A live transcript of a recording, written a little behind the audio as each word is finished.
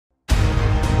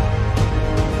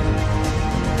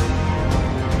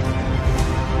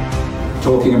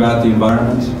Talking about the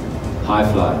environment,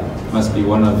 Highfly must be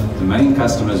one of the main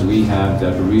customers we have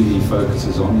that really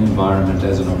focuses on the environment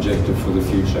as an objective for the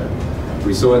future.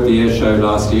 We saw at the air show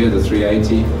last year, the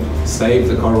 380 saved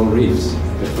the coral reefs.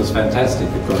 It was fantastic.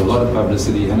 It got a lot of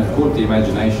publicity and it caught the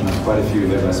imagination of quite a few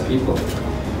Airbus people.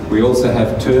 We also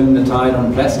have turned the tide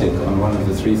on plastic on one of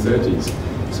the 330s.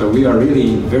 So we are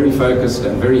really very focused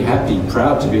and very happy,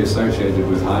 proud to be associated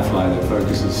with Highfly that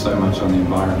focuses so much on the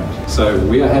environment. So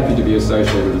we are happy to be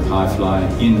associated with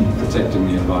Highfly in protecting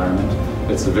the environment.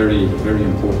 It's a very, very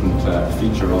important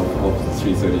feature of the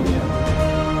 330neo.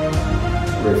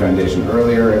 Mirpuri Foundation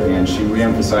earlier, and she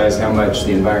re-emphasized how much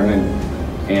the environment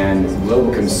and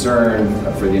global concern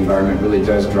for the environment really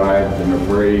does drive the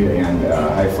Mirpuri and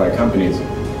Highfly companies.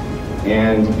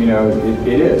 And you know,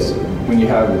 it is. When you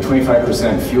have a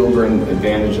 25% fuel burn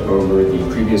advantage over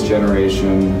the previous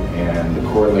generation and the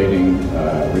correlating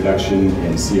reduction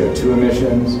in CO2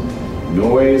 emissions,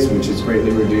 noise, which is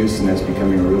greatly reduced, and that's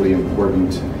becoming a really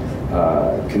important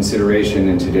consideration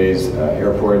in today's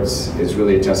airports, is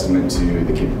really a testament to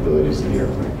the capabilities of the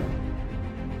airplane.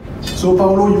 So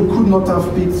Paulo, you could not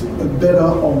have picked a better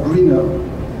or greener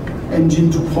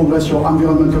engine to progress your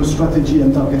environmental strategy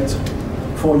and target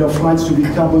for your flights to be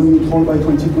carbon neutral by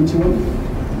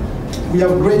 2021. We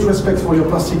have great respect for your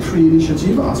plastic-free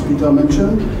initiative, as Peter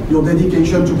mentioned, your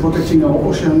dedication to protecting our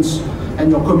oceans,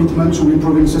 and your commitment to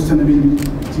improving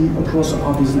sustainability across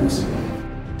our business.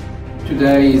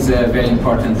 Today is a very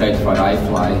important day for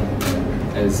Highfly,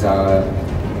 as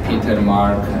Peter,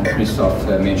 Mark, and Christoph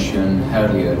mentioned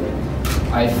earlier.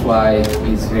 Highfly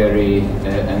is very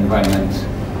environment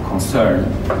concerned,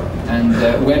 and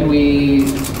when we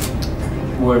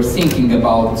were thinking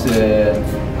about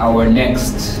our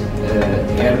next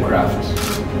aircraft,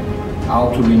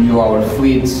 how to renew our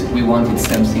fleet, we wanted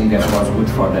something that was good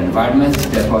for the environment,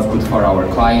 that was good for our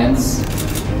clients,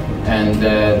 and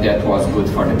that was good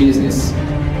for the business.